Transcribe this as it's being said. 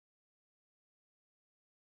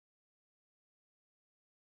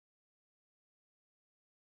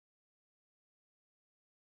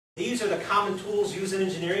These are the common tools used in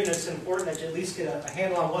engineering. It's important that you at least get a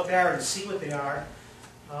handle on what they are and see what they are.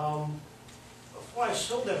 Before I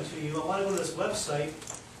show them to you, I want to go to this website.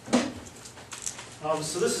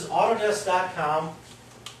 So this is Autodesk.com,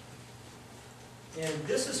 and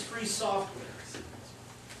this is free software.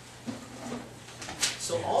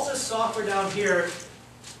 So all this software down here,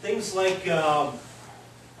 things like,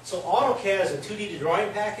 so AutoCAD is a 2D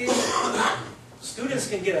drawing package. Students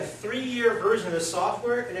can get a 3-year version of this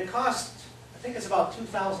software, and it costs, I think it's about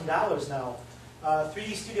 $2,000 now.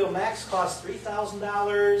 3D Studio Max costs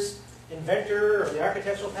 $3,000. Inventor, or the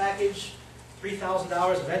architectural package,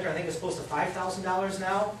 $3,000. Inventor, I think it's close to $5,000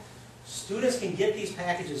 now. Students can get these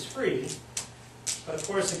packages free, but of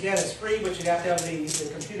course, again, it's free, but you have to have the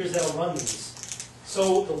computers that will run these.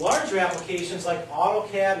 So the larger applications like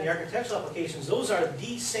AutoCAD and the architectural applications, those are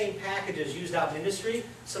the same packages used out in industry,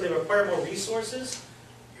 so they require more resources.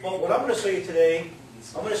 Well, what I'm going to show you today,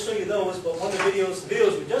 I'm going to show you those, but one of the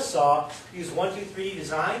videos we just saw, use 123D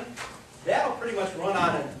Design. That'll pretty much run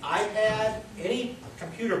on an iPad. Any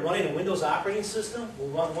computer running a Windows operating system will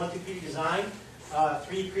run 123D Design.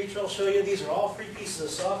 3D Creature I'll show you. These are all free pieces of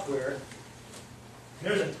software. And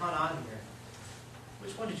there's a ton on here.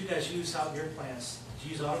 Which one did you guys use out in your plants? Did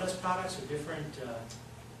you use Autodesk products or different?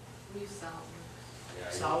 We use SolidWorks. Yeah,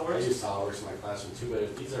 SolidWorks? I use SolidWorks in my classroom too, but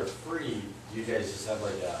if these are free, do you guys just have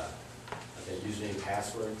like a username and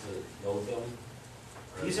password to load them?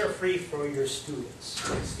 Or These are free for your students.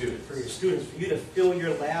 for the students? For your students. For you to fill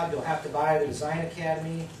your lab, you'll have to buy the Design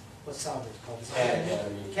Academy. What's SolidWorks called? CAD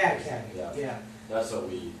Academy. CAD Academy, Yeah. That's what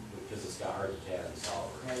we, because it's got ArchiCAD and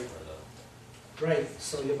SolidWorks Right. for the... Right,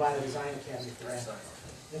 so you'll buy the Design Academy for that.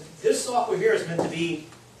 This software here is meant to be,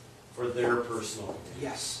 For their personal computer?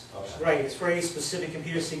 yes, Okay. right, it's for a specific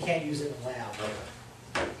computer, so you can't use it in the lab.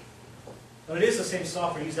 Okay. But it is the same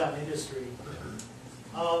software used out in industry.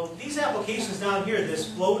 These applications down here,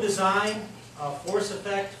 this flow design, force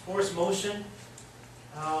effect, force motion,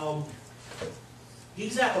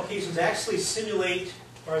 these applications actually simulate,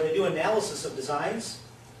 or they do analysis of designs.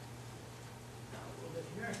 Now, a little bit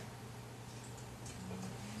here.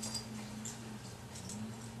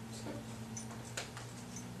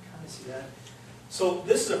 Kind of see that. So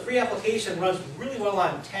this is a free application, runs really well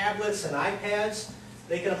on tablets and iPads.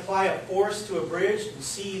 They can apply a force to a bridge and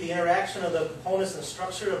see the interaction of the components and the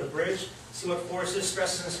structure of the bridge, see what forces,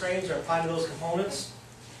 stresses, and strains are applied to those components.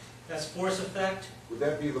 That's force effect. Would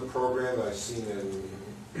that be the program that I've seen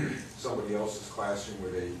in somebody else's classroom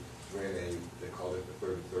where they ran they called it the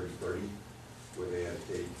 30-30-30, where they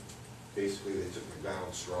basically they took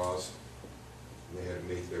McDonald's straws and they had to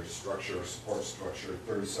make their structure, a support structure,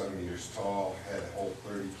 30 centimeters tall, had to hold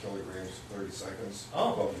 30 kilograms for 30 seconds.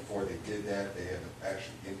 Oh. But before they did that, they had to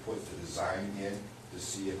actually input the design in to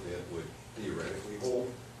see if it would theoretically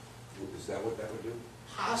hold. Is that what that would do?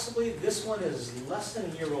 Possibly. This one is less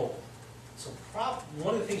than a year old. So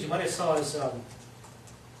one of the things you might have saw is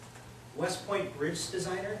West Point Bridge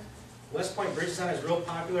Designer. West Point Bridge Designer is real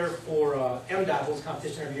popular for MDOT holds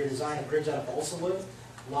competition every year to design a bridge out of balsa wood.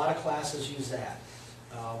 A lot of classes use that.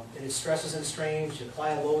 And it stresses and strains, you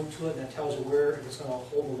apply a load to it, and that tells you where if it's going to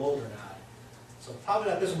hold the load or not. So probably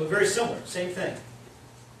not this one, but very similar, same thing.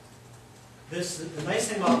 The nice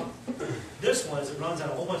thing about this one is it runs on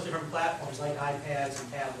a whole bunch of different platforms like iPads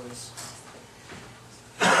and tablets.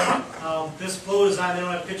 This flow design, they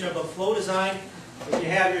don't have a picture of, but flow design, if you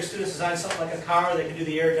have your students design something like a car, they can do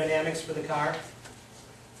the aerodynamics for the car.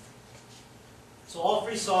 So all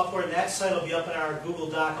free software, and that site will be up in our Google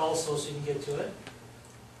Doc also, so you can get to it.